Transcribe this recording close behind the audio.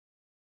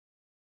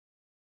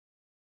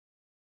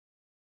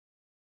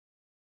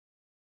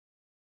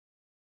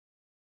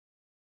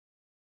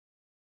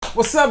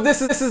What's up?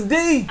 This is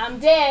D. I'm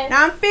Des. And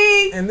I'm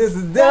Fee. And this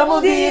is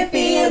Double D and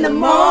Fee in the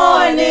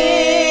morning.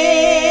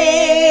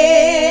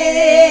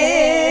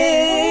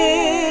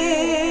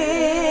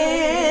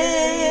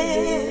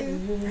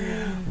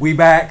 We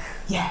back.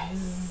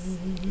 Yes.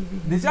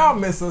 Did y'all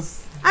miss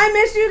us? I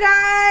miss you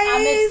guys. I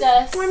missed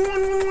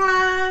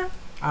us.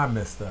 I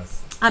missed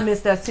us. I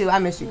missed us too. I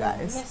miss you I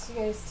guys. miss you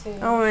guys too.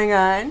 Oh my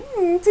god.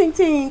 Tink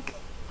tink.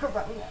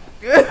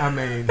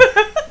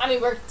 I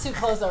mean, we're too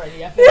close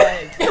already. I feel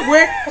like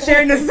We're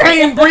sharing the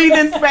same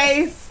breathing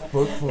space.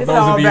 for It's those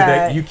all of you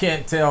bad. that you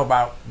can't tell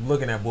about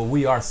looking at, well,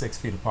 we are 6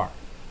 feet apart.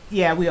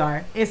 Yeah, we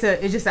are. It's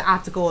just an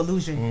optical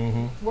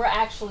illusion. we're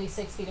actually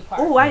 6 feet apart.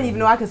 Oh, I didn't even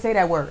know I could say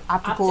that word.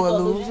 Optical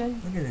illusion.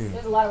 Look at you.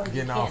 There's a lot of words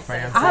Getting you all can't say.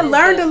 fancy. I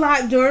learned a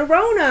lot during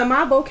Rona.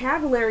 My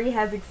vocabulary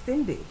has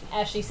extended.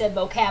 Ashley said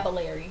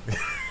vocabulary.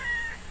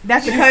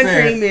 That's the She country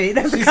said- in me.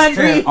 That's the She country.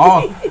 said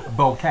all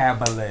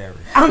vocabulary.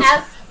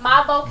 As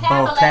my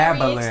vocabulary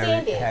Vocabulary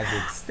extended.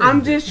 has extended.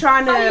 I'm just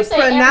trying How do to you say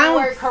every pronounce.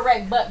 word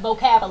correct but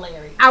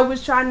vocabulary? I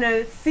was trying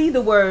to see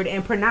the word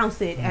and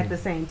pronounce it at the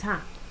same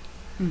time.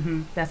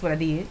 That's what I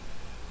did.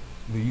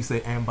 Do you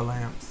say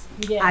ambulance?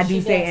 Yeah, I she do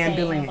does say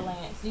ambulance.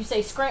 Do you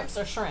say scrimps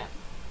or shrimp?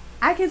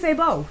 I can say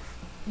both,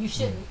 You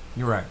shouldn't.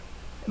 You're right.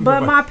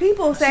 but my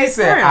people say She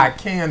said shrimp. I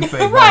can say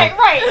both.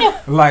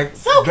 Right. Like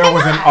So there can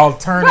was an I.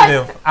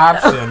 alternative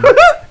option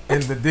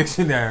in the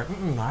dictionary.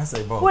 I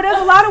say both. Well, there's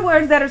a lot of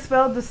words that are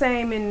spelled the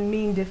same and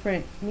mean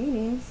different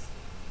meanings.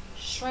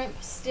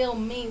 Shrimp still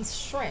means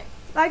shrimp.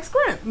 Like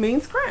scrimp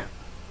means scrimp.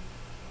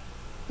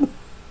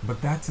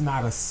 But that's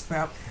not a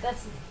spell.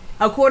 That's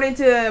According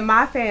to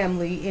my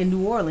family in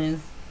New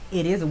Orleans,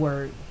 it is a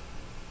word.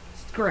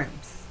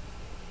 Scrimps.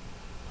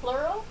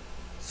 plural.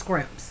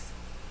 Scrimps.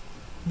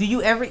 Do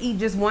you ever eat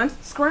just one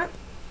scrimp?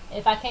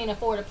 If I can't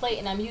afford a plate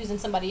and I'm using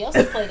somebody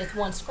else's plate, it's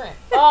one scrimp.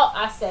 Oh,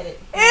 I said it.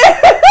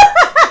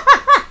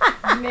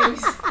 Maybe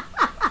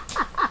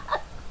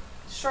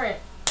shrimp.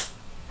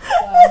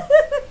 Wow.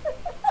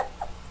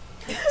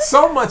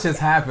 So much has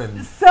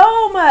happened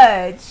So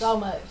much. So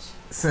much.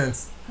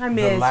 since I the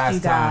missed last you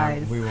guys.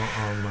 time we were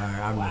online.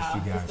 I Wow,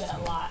 missed you guys it's been a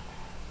too.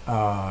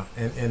 lot.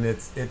 And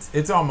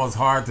it's almost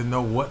hard to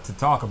know what to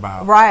talk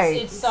about. Right.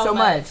 It's so so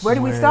much. much. Where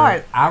do we When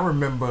start? I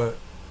remember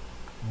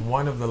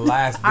one of the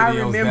last I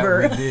videos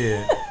remember. that we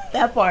did.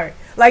 That part.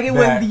 Like it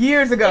That- was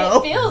years It ago.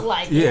 feels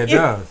like Yeah, it. it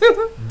does.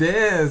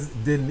 Dez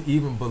didn't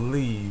even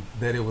believe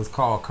that it was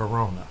called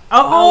Corona.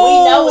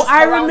 Oh, we know it's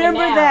I Corona remember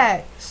now.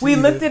 that. We She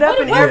looked is- it up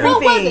What, and what, everything.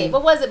 what was it?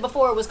 What was it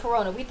before it was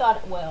Corona? We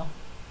thought,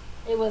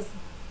 it was,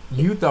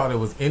 You thought it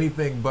was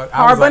anything but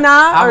I was like-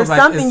 Carbona I or was like,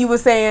 something it's- you were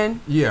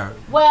saying. Yeah,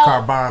 Well-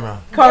 Carbana.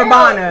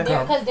 Carbona.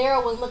 Because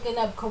Daryl was looking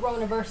up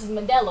Corona versus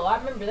Modelo. I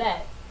remember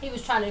that. He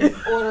was trying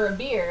to order a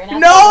beer. And I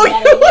No, told he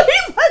him that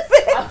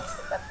wasn't.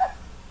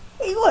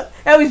 He was.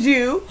 That was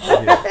you.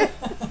 Yeah.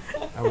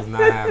 That was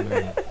not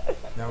happening.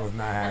 That was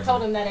not I happening.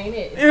 told him that ain't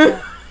it. It's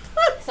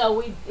not.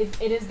 So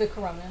it is the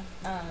Corona.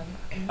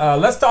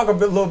 Let's talk a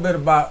little bit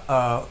about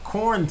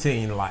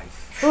quarantine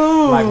life.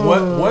 Ooh. Like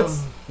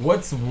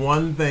what's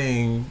one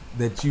thing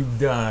that you've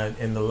done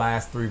in the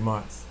last 3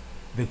 months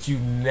that you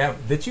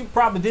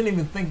probably didn't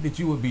even think that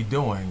you would be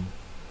doing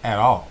at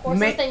all? Or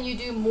Ma- something you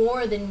do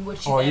more than what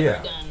you've Oh, ever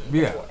yeah. done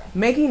Yeah. before.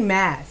 Making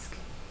masks.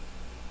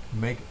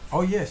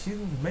 She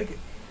make it.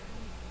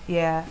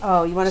 Yeah.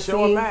 Oh, you want to see?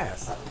 Show a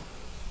mask.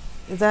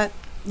 Is that?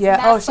 Yeah.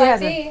 Mask Oh, she by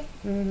has it.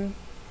 Fee.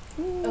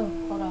 Oh,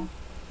 hold on.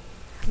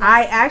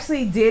 I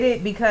actually did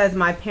it because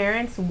my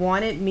parents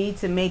wanted me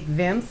to make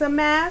them some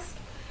masks.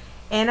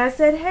 And I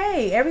said,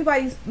 hey,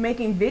 everybody's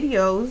making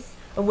videos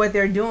of what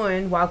they're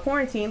doing while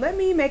quarantined. Let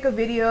me make a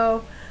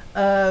video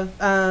of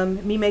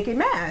me making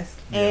masks.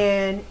 Yeah.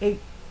 And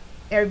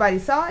everybody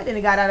saw it and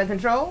it got out of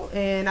control.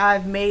 And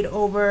I've made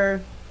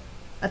over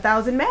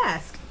 1,000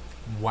 masks.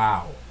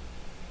 Wow.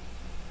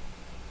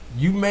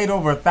 You made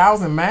over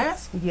 1,000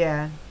 masks?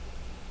 Yeah.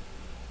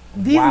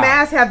 These Wow.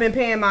 masks have been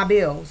paying my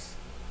bills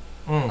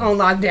on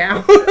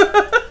lockdown.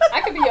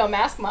 I could be your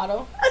mask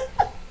model.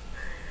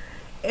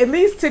 At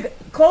least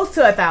close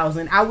to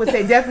 1,000. I would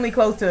say definitely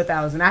close to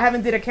 1,000. I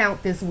haven't did a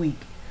count this week,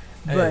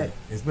 but Hey,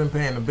 it's been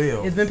paying the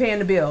bills. it's been paying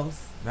the bills.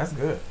 That's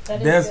good.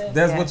 That is good.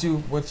 That's Yeah.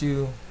 what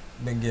you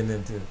been getting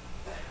into.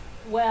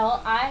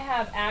 Well, I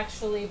have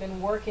actually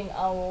been working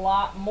a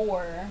lot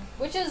more,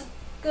 which is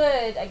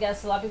good. I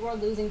guess a lot of people are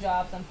losing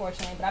jobs,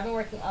 unfortunately, but I've been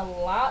working a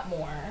lot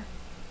more,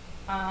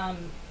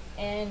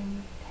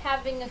 and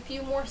having a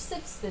few more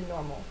sips than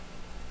normal.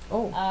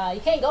 Oh,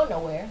 You can't go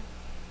nowhere,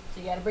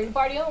 so you got to bring the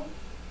party home.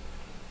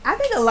 I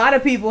think a lot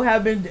of people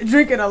have been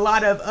drinking a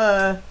lot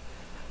of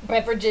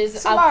Beverages,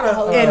 It's a lot of,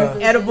 alcohol, and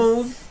beverages.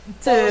 edibles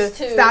to Those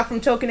two. stop from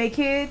choking their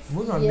kids.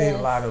 We're gonna need Yes.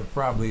 a lot of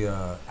probably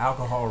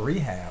alcohol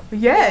rehab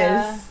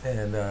Yes,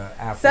 and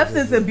after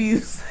substance this-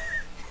 abuse.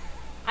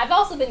 I've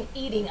also been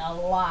eating a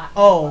lot.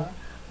 Oh, more.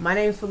 my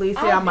name's Felicia.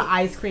 I'll I'm an be-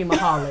 ice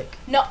creamaholic.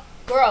 No,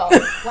 girl.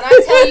 When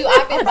I tell you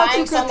I've been thought you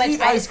buying so couldn't much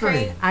eat ice ice cream.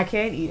 cream, I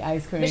can't eat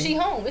ice cream. but she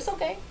home. It's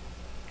okay.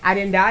 I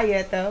didn't die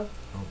yet though.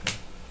 Okay.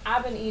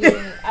 I've been eating.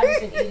 I've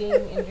just been eating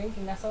and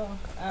drinking. That's all.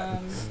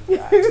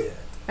 Yeah.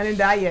 I I didn't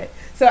die yet.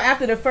 So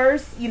after the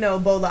first,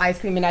 bowl of ice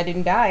cream and I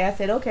didn't die, I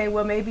said, okay,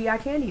 well maybe I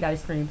can eat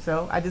ice cream.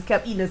 So I just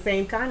kept eating the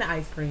same kind of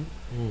ice cream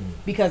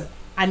because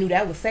I knew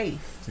that was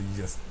safe. So you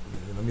just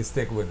let me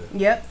stick with it.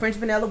 Yep, French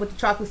vanilla with the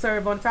chocolate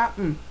syrup on top.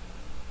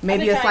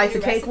 Maybe been a trying slice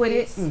of new cake with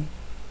it. recipes.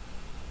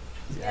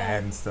 Yeah.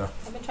 Adding stuff.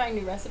 I've been trying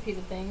new recipes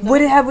of things.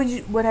 What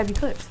have you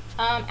cooked?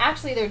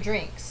 Actually, they're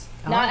drinks,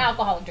 Oh.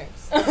 non-alcoholic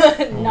drinks,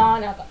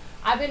 non-alcohol.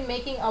 I've been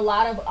making a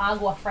lot of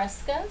agua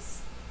frescas.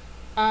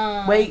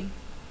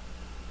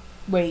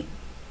 Wait.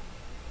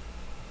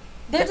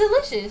 They're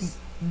delicious.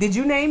 Did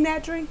you name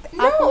that drink?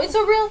 No, it's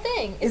a real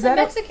thing. It's a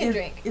Mexican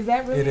drink. Is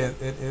that real? It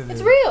is.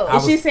 It's real.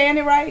 Is she saying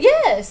it right?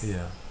 Yes.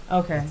 Yeah.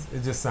 Okay.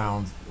 It just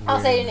sounds. I'll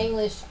weird. say it in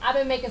English. I've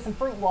been making some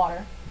fruit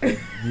water.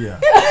 Yeah.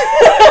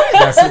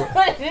 That's what,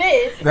 What it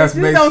is. that's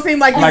It just don't seem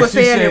like you were she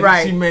saying said, it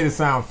right. She made it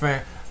sound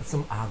fan.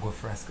 Some agua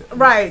fresca.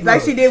 Right, like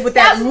Look, she did with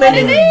that That's what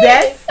lemon it is.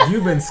 zest.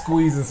 You've been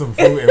squeezing some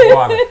fruit and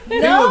water.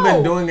 People have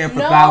been doing that for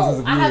thousands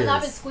of years. I have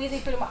not been squeezing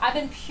fruit. I've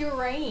been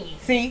pureeing.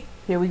 See,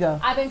 here we go.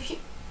 I've been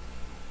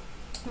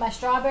my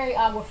strawberry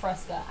agua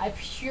fresca. I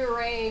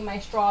puree my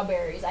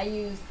strawberries. I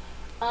use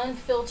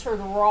unfiltered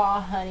raw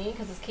honey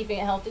because it's keeping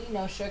it healthy,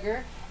 no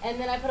sugar. And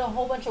then I put a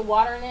whole bunch of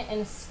water in it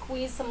and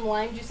squeeze some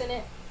lime juice in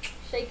it.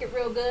 Shake it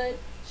real good.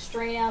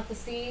 Strain out the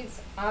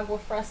seeds. Agua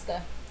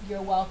fresca.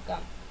 You're welcome.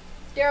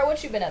 Dara,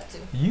 what you been up to?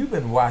 You've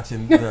been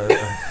watching the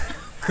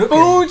cooking.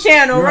 Food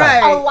channel, A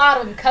right? lot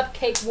of them.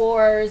 Cupcake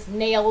Wars,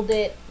 Nailed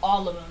It,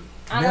 all of them.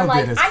 And I'm Nailed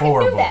like, It is I can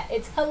horrible. do that.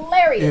 It's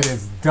hilarious. It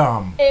is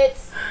dumb.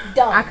 It's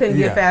dumb. I couldn't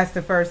Yeah. get past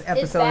the first It's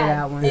episode of bad.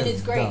 that one. It It's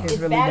is great. dumb. It's,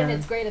 It's really bad dumb. and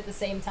it's great at the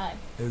same time.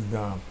 It's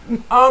dumb.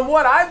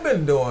 What I've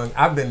been doing,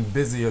 I've been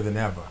busier than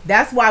ever.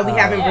 That's why we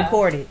haven't Yeah.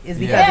 recorded. Is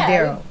because Yeah.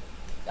 of Daryl,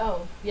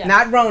 Oh, yeah.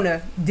 not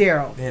Rona.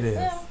 Daryl. It is.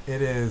 Yeah.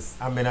 It is.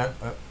 I mean,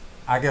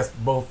 I guess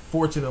both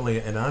fortunately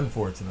and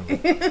unfortunately,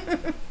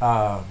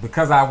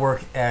 because I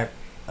work at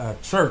a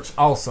church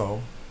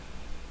also,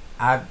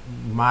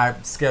 my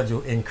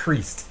schedule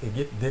increased.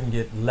 It didn't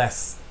get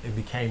less. It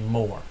became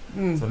more.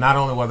 So not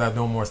only was I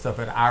doing more stuff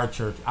at our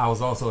church, I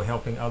was also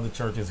helping other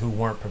churches who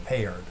weren't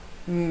prepared.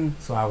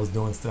 So I was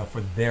doing stuff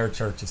for their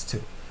churches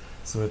too.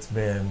 So it's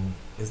been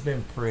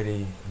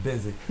pretty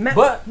busy.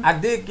 But I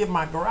did get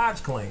my garage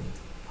cleaned.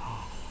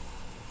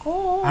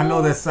 Oh. I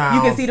know that sounds.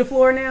 You can see the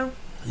floor now.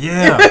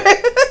 Yeah.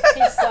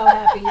 He's so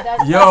happy.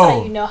 That's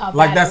how you know how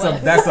like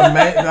bad that's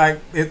amazing.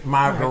 Like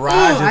my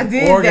garage I is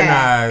did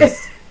organized.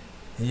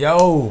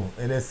 Yo,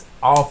 and it's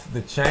off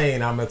the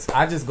chain.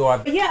 I just go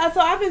out. Yeah,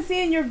 so I've been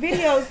seeing your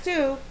videos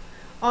too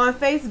on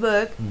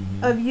Facebook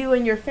of you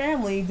and your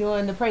family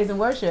doing the praise and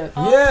worship.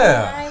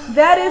 Yeah.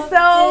 That is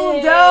so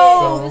It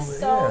dope. was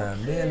so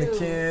me and the cute.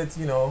 kids,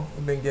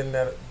 we've been getting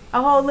that. A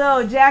whole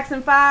little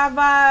Jackson 5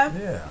 vibe.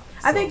 Yeah.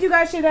 I think you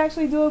guys should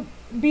actually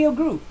be a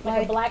group.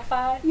 Like a Black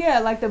Five? Yeah,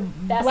 like the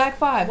Black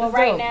Five. Well, That's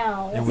right dope.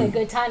 now, It it's would- a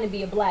good time to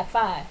be a Black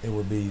Five. It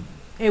would be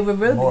It would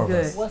really More be of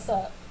good. us. What's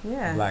up?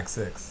 Yeah. Black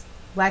 6.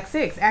 Black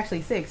 6,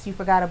 actually 6. You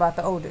forgot about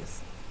the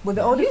oldest. Was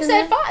the oldest You in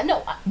said there? 5.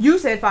 No, You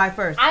said 5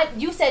 first.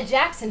 you said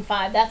Jackson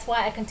 5. That's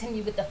why I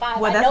continued with the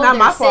 5. Well, I that's know not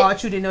my there's fault.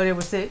 6. You didn't know there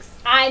were 6.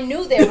 I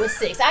knew there was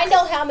 6. I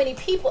know how many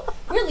people.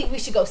 Really, we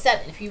should go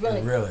 7 if you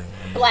really. Really.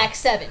 I mean, Black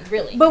 7,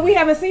 really. But we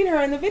haven't seen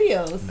her in the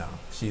videos. No,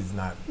 she's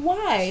not.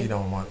 Why? She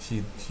don't want.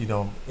 She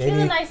don't. She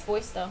has a nice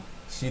voice, though.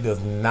 She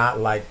does not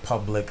like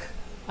public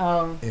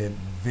Oh.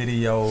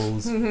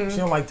 videos. She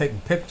don't like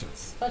taking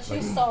pictures. But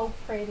she's so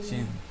pretty.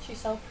 She's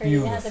so pretty.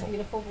 And has a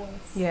beautiful. beautiful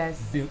voice.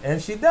 Yes.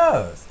 And she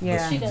does. Yeah.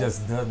 But she She does.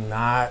 just does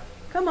not.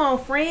 Come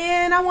on,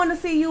 friend. I want to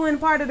see you in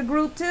part of the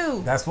group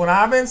too. That's what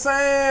I've been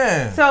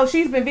saying. So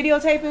she's been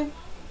videotaping?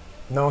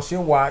 No,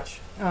 she'll watch.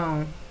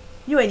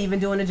 You ain't even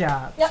doing a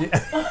job. Yep.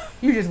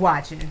 She, You just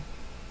watching.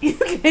 You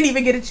can't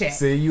even get a check.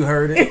 see, you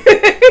heard it.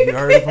 You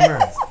heard it from her.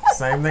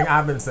 Same thing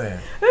I've been saying.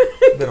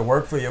 Better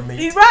work for your meat.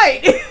 He's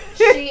right.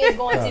 She is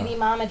going to be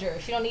momager.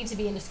 She don't need to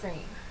be in the screen.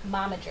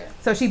 Momager.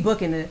 So she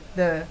booking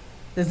the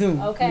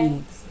Zoom Okay.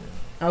 meetings.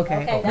 Okay.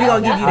 Okay, We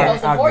gonna give that's you the that.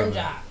 most I'll important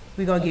give her job.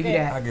 We gonna give you Okay.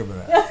 that. I'll give her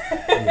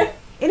that. Yeah.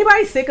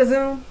 Anybody sick of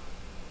Zoom?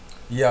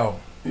 Yo,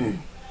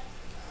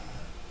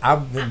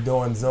 I've been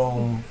doing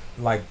Zoom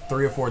like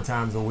 3 or 4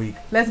 times a week.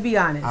 Let's be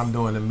honest. I'm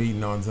doing a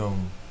meeting on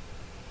Zoom.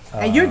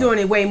 And you're doing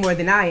it way more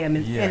than I am,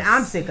 and yes.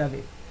 I'm sick of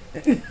it.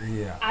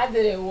 Yeah. I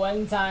did it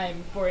one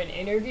time for an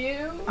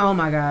interview. Oh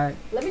my God.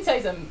 Let me tell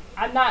you something.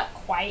 I'm not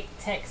quite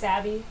tech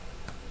savvy.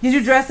 Did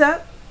you dress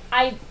up?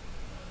 I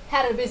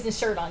had a business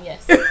shirt on,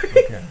 yes.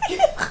 Okay.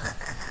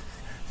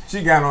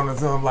 She got on the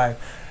Zoom like,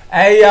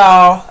 hey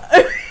y'all.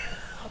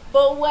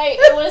 But wait,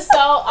 it was so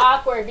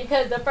awkward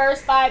because the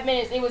first 5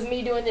 minutes it was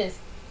me doing this.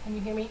 Can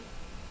you hear me?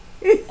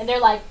 And they're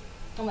like,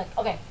 I'm like,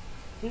 okay.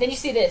 And then you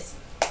see this.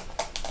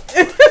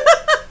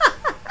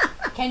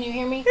 Can you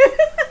hear me?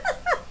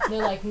 And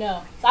they're like,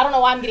 no. So I don't know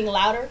why I'm getting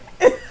louder.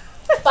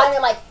 Finally,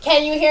 I'm like,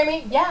 can you hear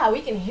me? Yeah,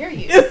 we can hear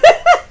you.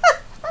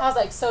 I was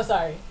like, so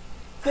sorry.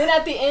 Then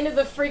at the end of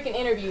the freaking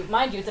interview,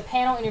 mind you, it's a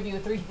panel interview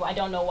with 3 people. I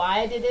don't know why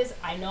I did this.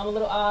 I know I'm a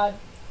little odd.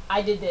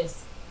 I did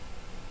this.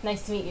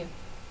 Nice to meet you.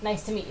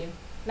 Nice to meet you.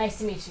 Nice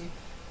to meet you.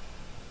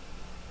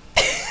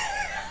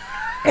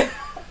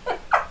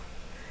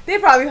 They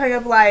probably hung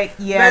up like,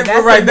 yeah, They that's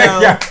were right a there.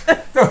 no. Yeah.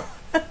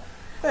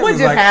 They What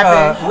was just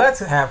happened? Let's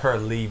have her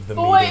leave the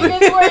But wait, meeting. it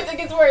gets worse. It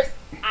gets worse.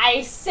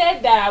 I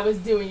said that I was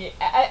doing it.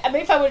 I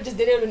mean, if I would have just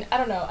did it, I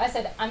don't know. I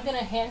said, I'm going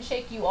to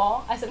handshake you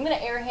all. I said, I'm going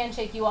to air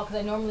handshake you all because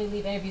I normally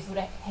leave interviews with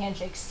a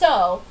handshake.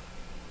 So,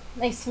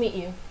 nice to meet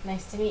you.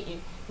 Nice to meet you.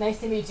 Nice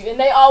to meet you. And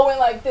they all went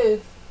like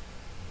this.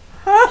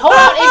 Hold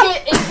on.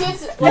 It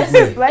gets what is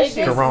it? Bless It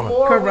you. gets Corona.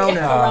 more Corona. weird.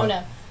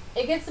 Corona.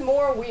 It gets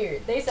more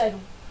weird. They said,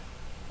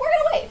 we're going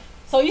to wave.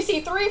 So you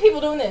see 3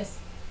 people doing this.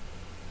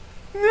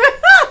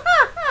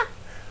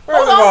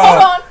 First of Hold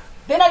all, on.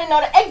 Then I didn't know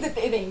how to exit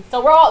the thing.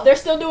 So they're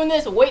still doing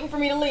this, waiting for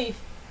me to leave.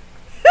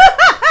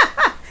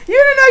 You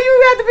didn't know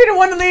you had to be the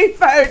one to leave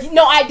first.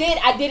 No, I did.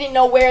 I didn't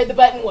know where the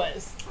button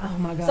was. Oh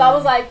my god. So I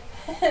was like,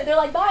 they're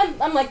like, bye.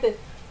 I'm like this.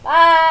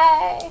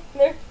 Bye.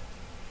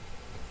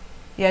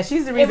 Yeah,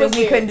 she's the It reason was we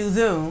weird. couldn't do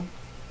Zoom.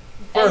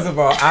 first of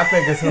all, I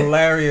think it's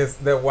hilarious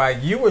that while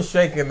you were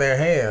shaking their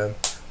hand,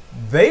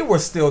 they were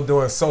still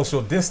doing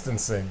social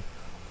distancing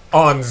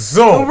on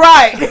Zoom.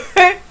 Right.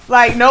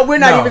 Like, no, we're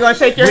not No, even gonna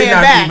shake your we're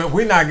hand not back.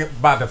 we're not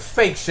about to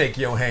fake shake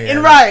your hand.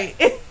 And right.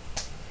 They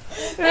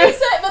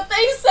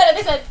said it.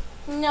 They said,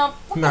 no,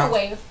 we're No. gonna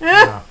wave.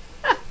 No.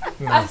 I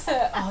No.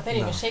 said, oh, they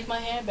didn't No. even shake my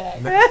hand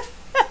back. No.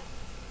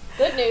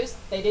 Good news,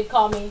 they did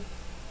call me.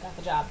 Got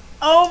the job.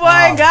 Oh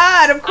my Oh.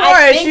 God! Of I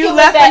course, think it you was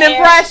left that an air-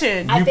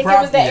 impression. I think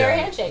it was the air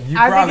handshake. You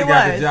I think probably it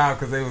got was. the job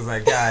because they was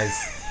like,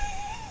 guys,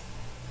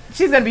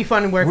 She's gonna be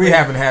fun to work we with.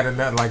 haven't had a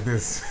nut like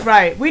this.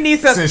 Right. We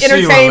need some Since Sheila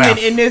entertainment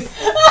left. in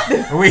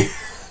this. We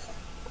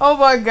Oh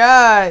my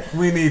God!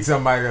 we need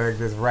somebody like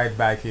this right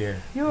back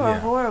here. You are Yeah.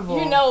 horrible.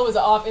 You know it was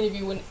an off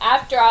interview when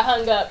after I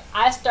hung up,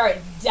 I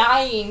started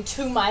dying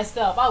to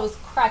myself. I was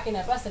cracking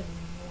up. I said,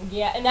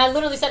 yeah. And I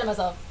literally said to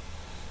myself,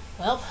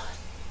 well,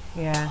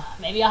 Yeah.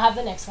 maybe I'll have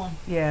the next one.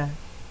 Yeah.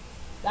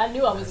 I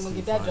knew I wasn't That's going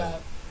to too get that funny.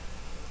 job.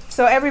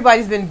 So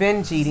everybody's been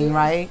binge eating, Zoom.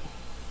 right?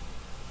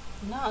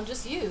 No,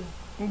 just you.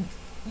 Mm.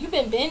 You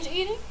been binge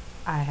eating?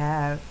 I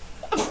have.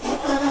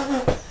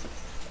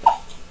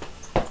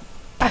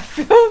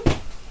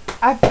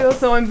 I feel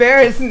so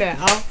embarrassed now.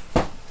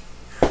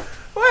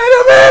 Wait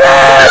a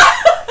minute!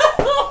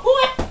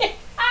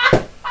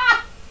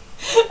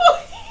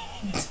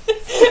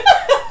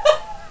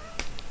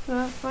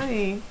 Not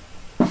funny.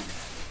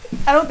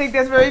 I don't think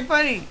that's very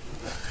funny.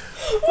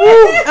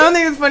 I don't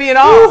think it's funny at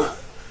all.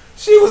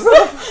 She was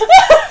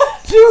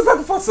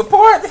looking for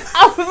support.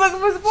 I was looking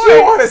for support. She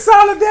wanted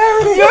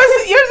solidarity.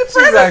 You're the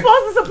friend like- that's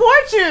supposed to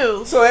support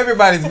you. So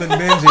everybody's been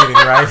binge eating,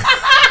 right?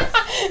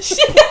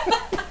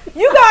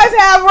 You guys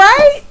have,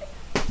 right?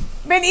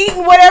 Been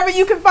eating whatever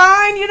you can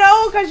find, you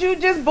know, because you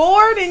just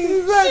bored and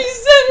She said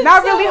it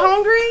not so- really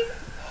hungry.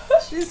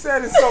 She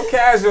said it so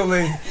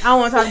casually. I don't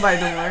want to talk about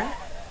it no more.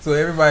 So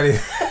everybody,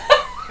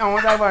 I don't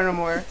want to talk about it no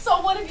more.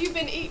 So what have you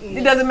been eating?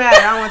 It doesn't matter.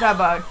 I don't want to talk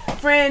about it.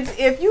 Friends,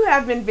 if you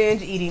have been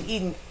binge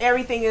eating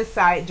everything in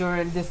sight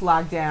during this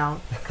lockdown,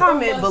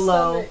 comment my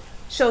below. stomach.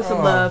 Show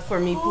some Oh. love for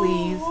me,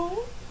 please.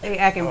 They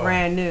acting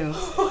brand new.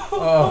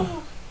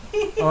 oh,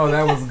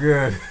 that was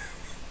good.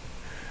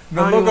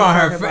 The I don't look even on wanna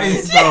her talk about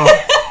face, though.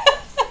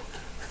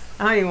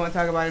 I don't even want to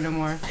talk about it no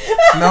more.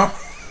 No,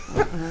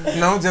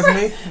 no, just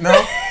me.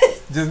 No,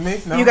 just me.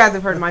 No. You guys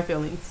have hurt my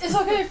feelings. It's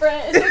okay,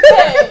 friend. It's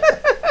okay.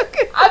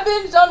 I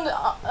binged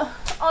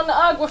on the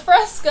agua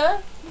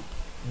fresca.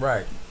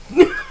 Right.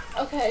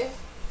 Okay.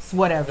 It's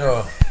whatever.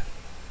 Oh.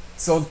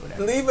 So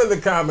leave in the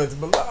comments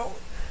below.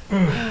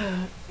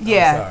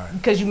 Yeah, sorry.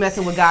 because you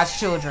messing with God's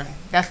children.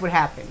 That's what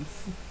happens.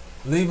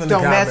 Leave in the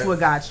Don't comments mess with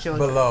God's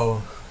children.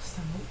 below.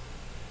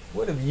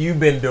 What have you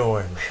been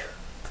doing?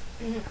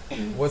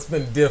 What's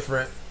been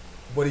different?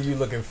 What are you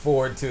looking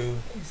forward to?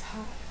 It's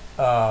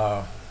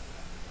hot.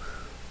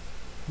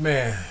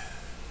 Man,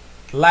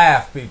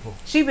 laugh, people.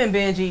 She been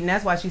binge eating.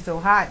 That's why she's so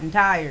hot and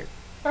tired.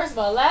 First of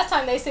all, last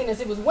time they seen us,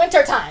 it was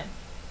winter time.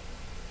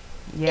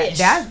 Yeah, Ish.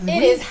 that's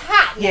It is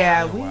hot. Now.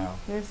 Yeah, Been a while.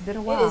 it's been a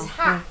It while. is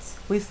hot.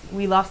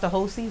 We lost a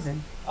whole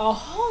season. A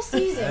whole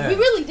season. Yeah. We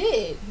really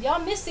did. Y'all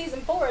missed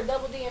season 4 of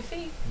Double D and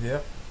Feet.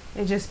 Yep.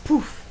 It just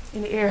poof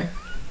in the air.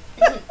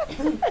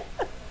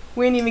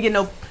 We didn't even get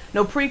no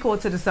prequel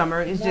to the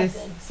summer. It's Nothing.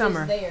 just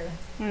summer.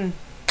 Just there.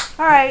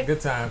 All right. Good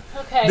time.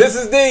 Okay. This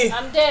is D.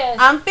 I'm dead.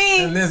 I'm And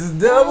Fee. this is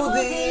Double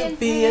D and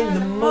P in the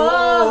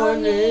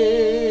morning.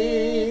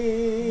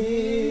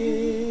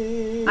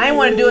 I didn't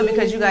want to do it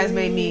because you guys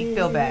made me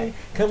feel bad.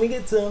 Can we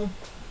get some?